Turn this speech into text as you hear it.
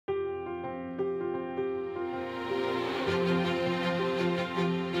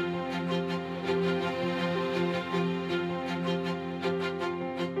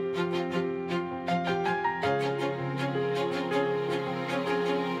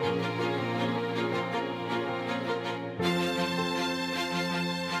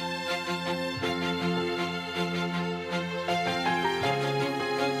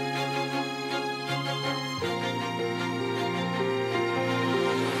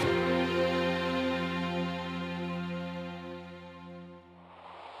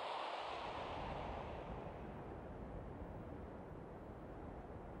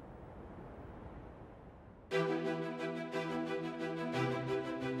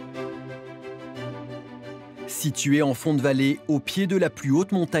Situé en fond de vallée, au pied de la plus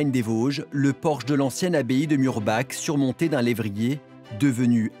haute montagne des Vosges, le porche de l'ancienne abbaye de Murbach, surmonté d'un lévrier,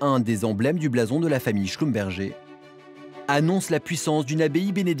 devenu un des emblèmes du blason de la famille Schlumberger, annonce la puissance d'une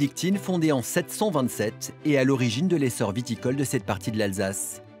abbaye bénédictine fondée en 727 et à l'origine de l'essor viticole de cette partie de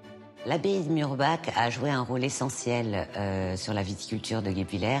l'Alsace. L'abbaye de Murbach a joué un rôle essentiel sur la viticulture de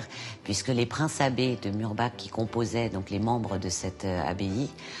Guebwiller, puisque les princes abbés de Murbach, qui composaient donc les membres de cette abbaye,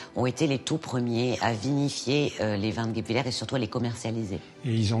 ont été les tout premiers à vinifier les vins de Guebwiller et surtout à les commercialiser.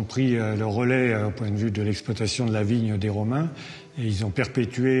 Et ils ont pris le relais au point de vue de l'exploitation de la vigne des Romains, et ils ont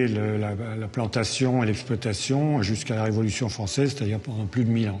perpétué la plantation et l'exploitation jusqu'à la Révolution française, c'est-à-dire pendant plus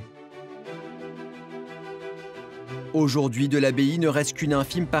de 1000 ans. Aujourd'hui, de l'abbaye ne reste qu'une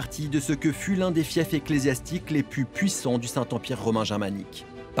infime partie de ce que fut l'un des fiefs ecclésiastiques les plus puissants du Saint-Empire romain germanique.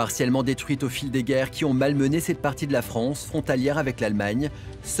 Partiellement détruite au fil des guerres qui ont malmené cette partie de la France, frontalière avec l'Allemagne,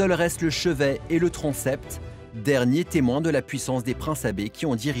 seuls restent le chevet et le transept, derniers témoins de la puissance des princes abbés qui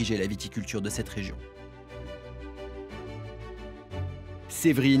ont dirigé la viticulture de cette région.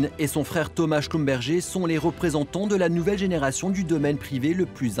 Séverine et son frère Thomas Schlumberger sont les représentants de la nouvelle génération du domaine privé le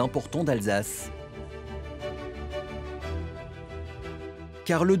plus important d'Alsace.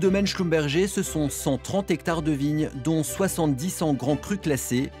 Car le domaine Schlumberger, ce sont 130 hectares de vignes, dont 70 en grands crus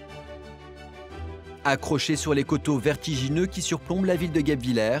classés, accrochés sur les coteaux vertigineux qui surplombent la ville de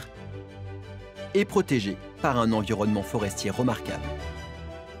Guebwiller et protégés par un environnement forestier remarquable.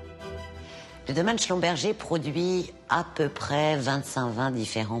 Le domaine Schlumberger produit à peu près 25 vins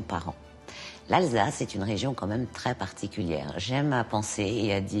différents par an. L'Alsace est une région quand même très particulière. J'aime à penser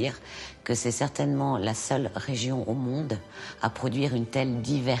et à dire que c'est certainement la seule région au monde à produire une telle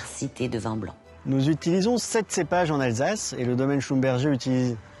diversité de vins blancs. Nous utilisons 7 cépages en Alsace et le domaine Schlumberger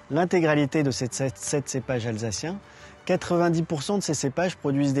utilise l'intégralité de ces 7 cépages alsaciens. 90% de ces cépages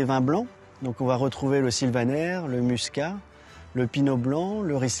produisent des vins blancs. Donc on va retrouver le sylvaner, le muscat, le pinot blanc,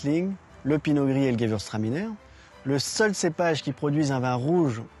 le riesling, le pinot gris et le gewürztraminer. Le seul cépage qui produise un vin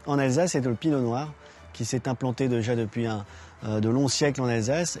rouge en Alsace est le pinot noir, qui s'est implanté déjà depuis de longs siècles en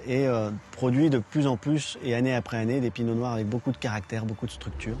Alsace et produit de plus en plus et année après année des pinots noirs avec beaucoup de caractère, beaucoup de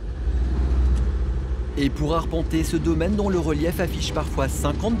structure. Et pour arpenter ce domaine dont le relief affiche parfois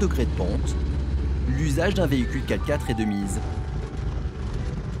 50 degrés de pente, l'usage d'un véhicule 4x4 est de mise.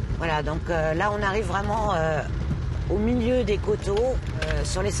 Voilà, donc là on arrive vraiment au milieu des coteaux.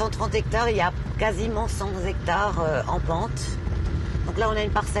 Sur les 130 hectares, il y a quasiment 100 hectares en pente. Donc là, on a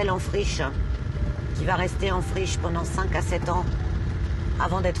une parcelle en friche qui va rester en friche pendant 5 à 7 ans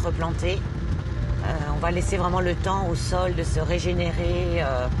avant d'être plantée. On va laisser vraiment le temps au sol de se régénérer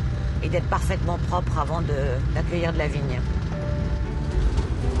et d'être parfaitement propre avant d'accueillir de la vigne.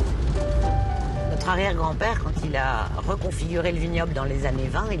 Notre arrière-grand-père, quand il a reconfiguré le vignoble dans les années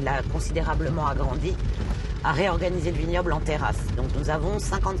 20, il l'a considérablement agrandi, a réorganisé le vignoble en terrasse. Donc nous avons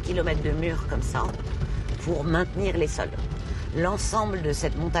 50 km de murs comme ça pour maintenir les sols. L'ensemble de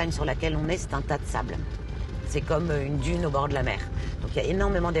cette montagne sur laquelle on est, c'est un tas de sable. C'est comme une dune au bord de la mer. Donc il y a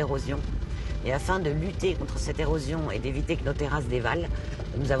énormément d'érosion. Et afin de lutter contre cette érosion et d'éviter que nos terrasses dévalent,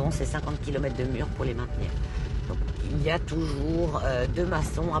 nous avons ces 50 km de murs pour les maintenir. Donc il y a toujours 2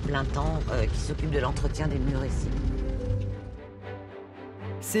 maçons à plein temps qui s'occupent de l'entretien des murs ici.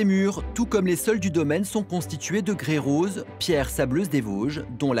 Ces murs, tout comme les sols du domaine, sont constitués de grès rose, pierre sableuse des Vosges,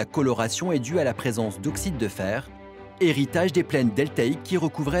 dont la coloration est due à la présence d'oxyde de fer, héritage des plaines deltaïques qui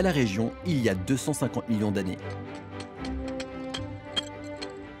recouvraient la région il y a 250 millions d'années.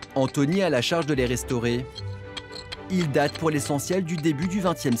 Anthony a la charge de les restaurer. Ils datent pour l'essentiel du début du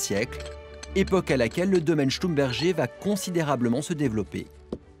XXe siècle, époque à laquelle le domaine Schlumberger va considérablement se développer,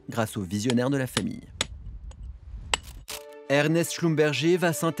 grâce aux visionnaires de la famille. Ernest Schlumberger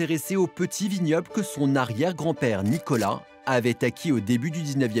va s'intéresser au petit vignoble que son arrière-grand-père Nicolas avait acquis au début du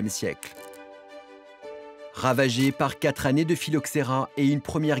XIXe siècle. Ravagé par 4 années de phylloxéra et une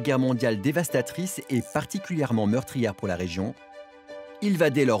première guerre mondiale dévastatrice et particulièrement meurtrière pour la région, il va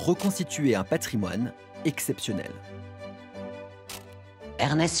dès lors reconstituer un patrimoine exceptionnel.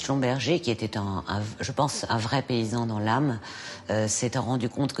 Ernest Schlumberger, qui était, je pense, un vrai paysan dans l'âme, s'est rendu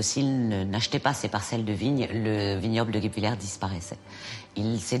compte que s'il n'achetait pas ses parcelles de vignes, le vignoble de Guebwiller disparaissait.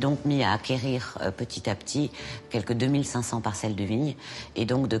 Il s'est donc mis à acquérir petit à petit quelques 2500 parcelles de vignes. Et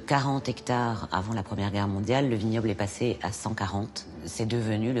donc de 40 hectares avant la Première Guerre mondiale, le vignoble est passé à 140. C'est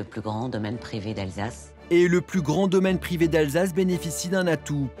devenu le plus grand domaine privé d'Alsace. Et le plus grand domaine privé d'Alsace bénéficie d'un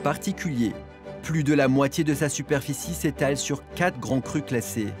atout particulier. Plus de la moitié de sa superficie s'étale sur 4 grands crus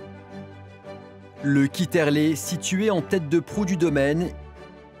classés. Le Kitterlé, situé en tête de proue du domaine,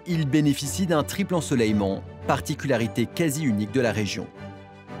 il bénéficie d'un triple ensoleillement, particularité quasi unique de la région.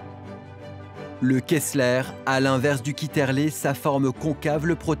 Le Kessler, à l'inverse du Kitterlé, sa forme concave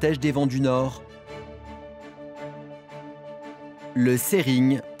le protège des vents du nord. Le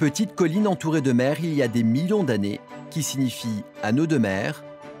Sering, petite colline entourée de mer il y a des millions d'années, qui signifie anneau de mer.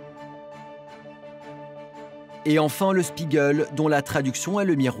 Et enfin le Spiegel, dont la traduction est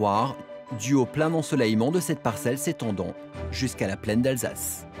le miroir, dû au plein ensoleillement de cette parcelle s'étendant jusqu'à la plaine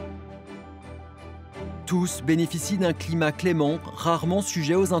d'Alsace. Tous bénéficient d'un climat clément, rarement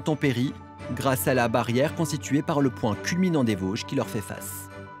sujet aux intempéries, grâce à la barrière constituée par le point culminant des Vosges qui leur fait face.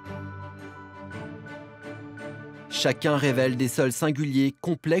 Chacun révèle des sols singuliers,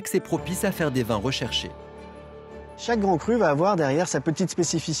 complexes et propices à faire des vins recherchés. Chaque grand cru va avoir derrière sa petite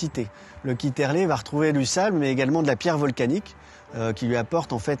spécificité. Le Kitterlé va retrouver du sable, mais également de la pierre volcanique, qui lui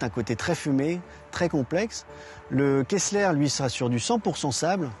apporte en fait un côté très fumé, très complexe. Le Kessler, lui, sera sur du 100%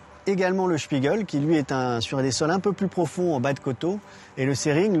 sable. Également le Spiegel, qui lui est sur des sols un peu plus profonds en bas de coteaux. Et le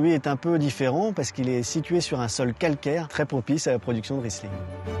Sering, lui, est un peu différent parce qu'il est situé sur un sol calcaire, très propice à la production de Riesling.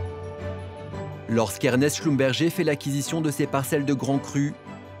 Lorsqu'Ernest Schlumberger fait l'acquisition de ces parcelles de grands crus,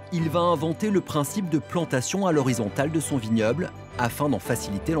 il va inventer le principe de plantation à l'horizontale de son vignoble afin d'en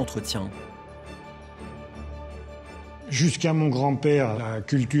faciliter l'entretien. Jusqu'à mon grand-père, la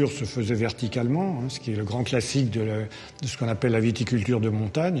culture se faisait verticalement, ce qui est le grand classique de ce qu'on appelle la viticulture de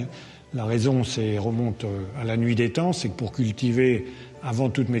montagne. La raison remonte à la nuit des temps, c'est que pour cultiver, avant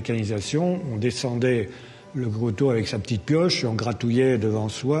toute mécanisation, on descendait le coteau avec sa petite pioche, on gratouillait devant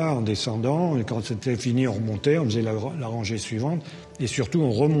soi en descendant, et quand c'était fini, on remontait, on faisait la rangée suivante, et surtout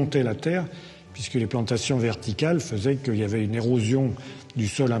on remontait la terre, puisque les plantations verticales faisaient qu'il y avait une érosion du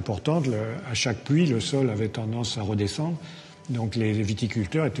sol importante. À chaque pluie, le sol avait tendance à redescendre, donc les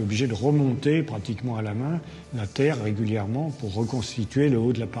viticulteurs étaient obligés de remonter pratiquement à la main la terre régulièrement pour reconstituer le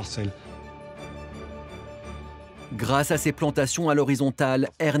haut de la parcelle. Grâce à ces plantations à l'horizontale,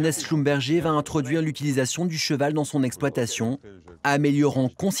 Ernest Schlumberger va introduire l'utilisation du cheval dans son exploitation, améliorant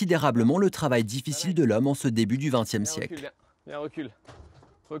considérablement le travail difficile de l'homme en ce début du XXe siècle. Bien, recule.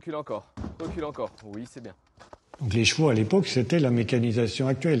 Recule encore. Recule encore. Oui, c'est bien. Donc les chevaux à l'époque, c'était la mécanisation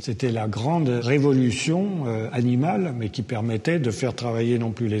actuelle. C'était la grande révolution animale, mais qui permettait de faire travailler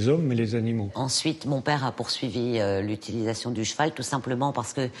non plus les hommes, mais les animaux. Ensuite, mon père a poursuivi l'utilisation du cheval, tout simplement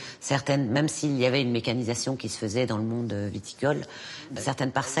parce que même s'il y avait une mécanisation qui se faisait dans le monde viticole,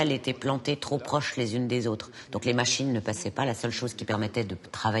 certaines parcelles étaient plantées trop proches les unes des autres. Donc les machines ne passaient pas. La seule chose qui permettait de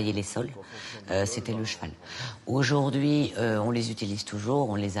travailler les sols, c'était le cheval. Aujourd'hui, on les utilise toujours,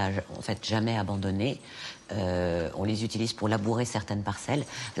 on les a en fait jamais abandonnés. On les utilise pour labourer certaines parcelles.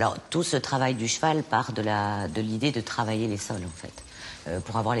 Alors tout ce travail du cheval part de l'idée de travailler les sols en fait,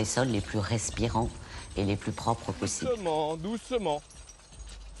 pour avoir les sols les plus respirants et les plus propres possibles. Doucement, doucement,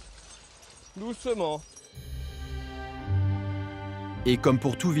 doucement. Et comme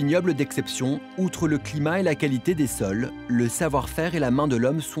pour tout vignoble d'exception, outre le climat et la qualité des sols, le savoir-faire et la main de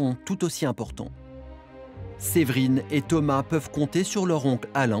l'homme sont tout aussi importants. Séverine et Thomas peuvent compter sur leur oncle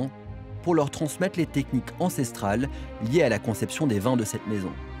Alain pour leur transmettre les techniques ancestrales liées à la conception des vins de cette maison.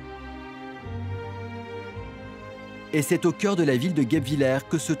 Et c'est au cœur de la ville de Guebwiller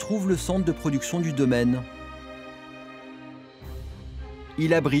que se trouve le centre de production du domaine.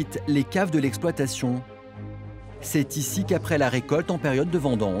 Il abrite les caves de l'exploitation. C'est ici qu'après la récolte en période de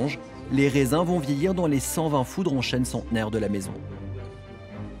vendange, les raisins vont vieillir dans les 120 foudres en chêne centenaire de la maison.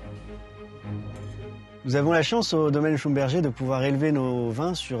 Nous avons la chance au domaine Schlumberger de pouvoir élever nos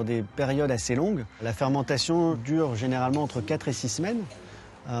vins sur des périodes assez longues. La fermentation dure généralement entre 4 et 6 semaines.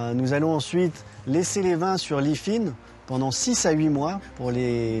 Nous allons ensuite laisser les vins sur lit fine pendant 6 à 8 mois pour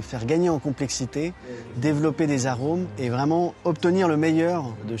les faire gagner en complexité, développer des arômes et vraiment obtenir le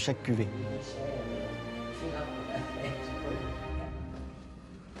meilleur de chaque cuvée.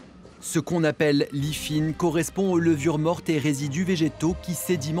 Ce qu'on appelle lit fine correspond aux levures mortes et résidus végétaux qui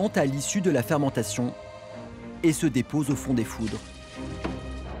sédimentent à l'issue de la fermentation et se déposent au fond des foudres.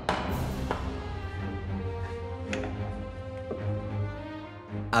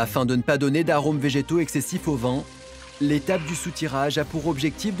 Afin de ne pas donner d'arômes végétaux excessifs au vin, l'étape du soutirage a pour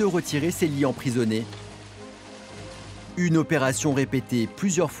objectif de retirer ces lits emprisonnés. Une opération répétée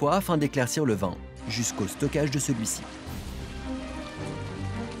plusieurs fois afin d'éclaircir le vin, jusqu'au stockage de celui-ci.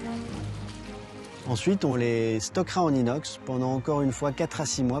 Ensuite, on les stockera en inox pendant encore une fois 4 à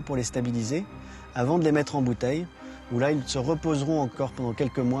 6 mois pour les stabiliser, avant de les mettre en bouteille, où là, ils se reposeront encore pendant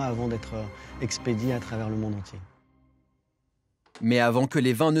quelques mois avant d'être expédiés à travers le monde entier. Mais avant que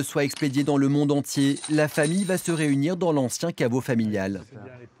les vins ne soient expédiés dans le monde entier, la famille va se réunir dans l'ancien caveau familial.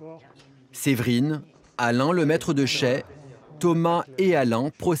 Séverine, Alain, le maître de chai, Thomas et Alain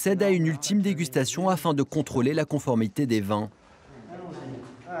procèdent à une ultime dégustation afin de contrôler la conformité des vins.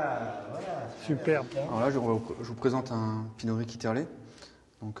 Superbe. Alors là, je vous présente un Pinot Riquiterlé,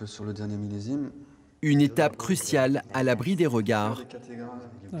 donc sur le dernier millésime. Une étape cruciale à l'abri des regards.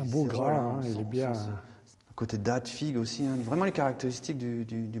 Un beau gras, hein, il est bien. Côté date, figue aussi, hein, vraiment les caractéristiques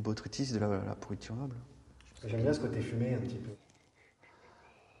du botrytis, de la pourriturable. J'aime bien ce côté fumé un petit peu.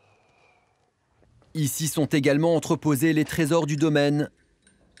 Ici sont également entreposés les trésors du domaine.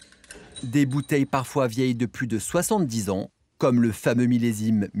 Des bouteilles parfois vieilles de plus de 70 ans, comme le fameux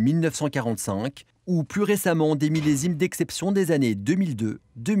millésime 1945, ou plus récemment des millésimes d'exception des années 2002,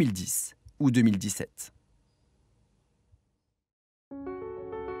 2010 ou 2017.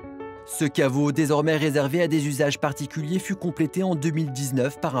 Ce caveau, désormais réservé à des usages particuliers, fut complété en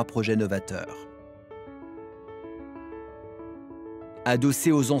 2019 par un projet novateur.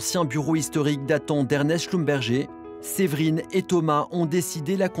 Adossé aux anciens bureaux historiques datant d'Ernest Schlumberger, Séverine et Thomas ont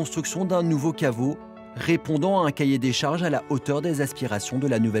décidé la construction d'un nouveau caveau, répondant à un cahier des charges à la hauteur des aspirations de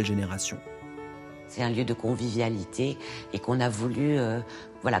la nouvelle génération. C'est un lieu de convivialité et qu'on a voulu,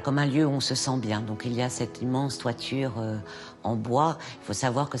 comme un lieu où on se sent bien. Donc il y a cette immense toiture en bois. Il faut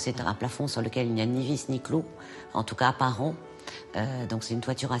savoir que c'est un plafond sur lequel il n'y a ni vis ni clous, en tout cas apparent. Donc c'est une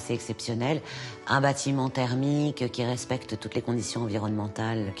toiture assez exceptionnelle. Un bâtiment thermique qui respecte toutes les conditions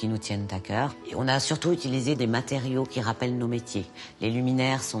environnementales qui nous tiennent à cœur. Et on a surtout utilisé des matériaux qui rappellent nos métiers. Les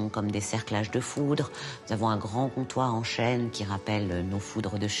luminaires sont comme des cerclages de foudre. Nous avons un grand comptoir en chêne qui rappelle nos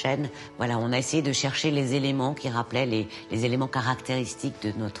foudres de chêne. Voilà, on a essayé de chercher les éléments qui rappelaient les éléments caractéristiques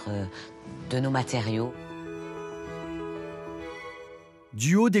de nos matériaux.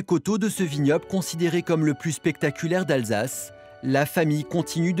 Du haut des coteaux de ce vignoble considéré comme le plus spectaculaire d'Alsace, la famille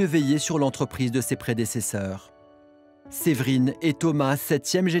continue de veiller sur l'entreprise de ses prédécesseurs. Séverine et Thomas,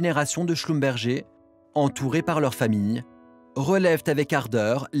 7e génération de Schlumberger, entourés par leur famille, relèvent avec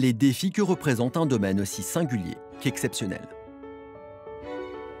ardeur les défis que représente un domaine aussi singulier qu'exceptionnel.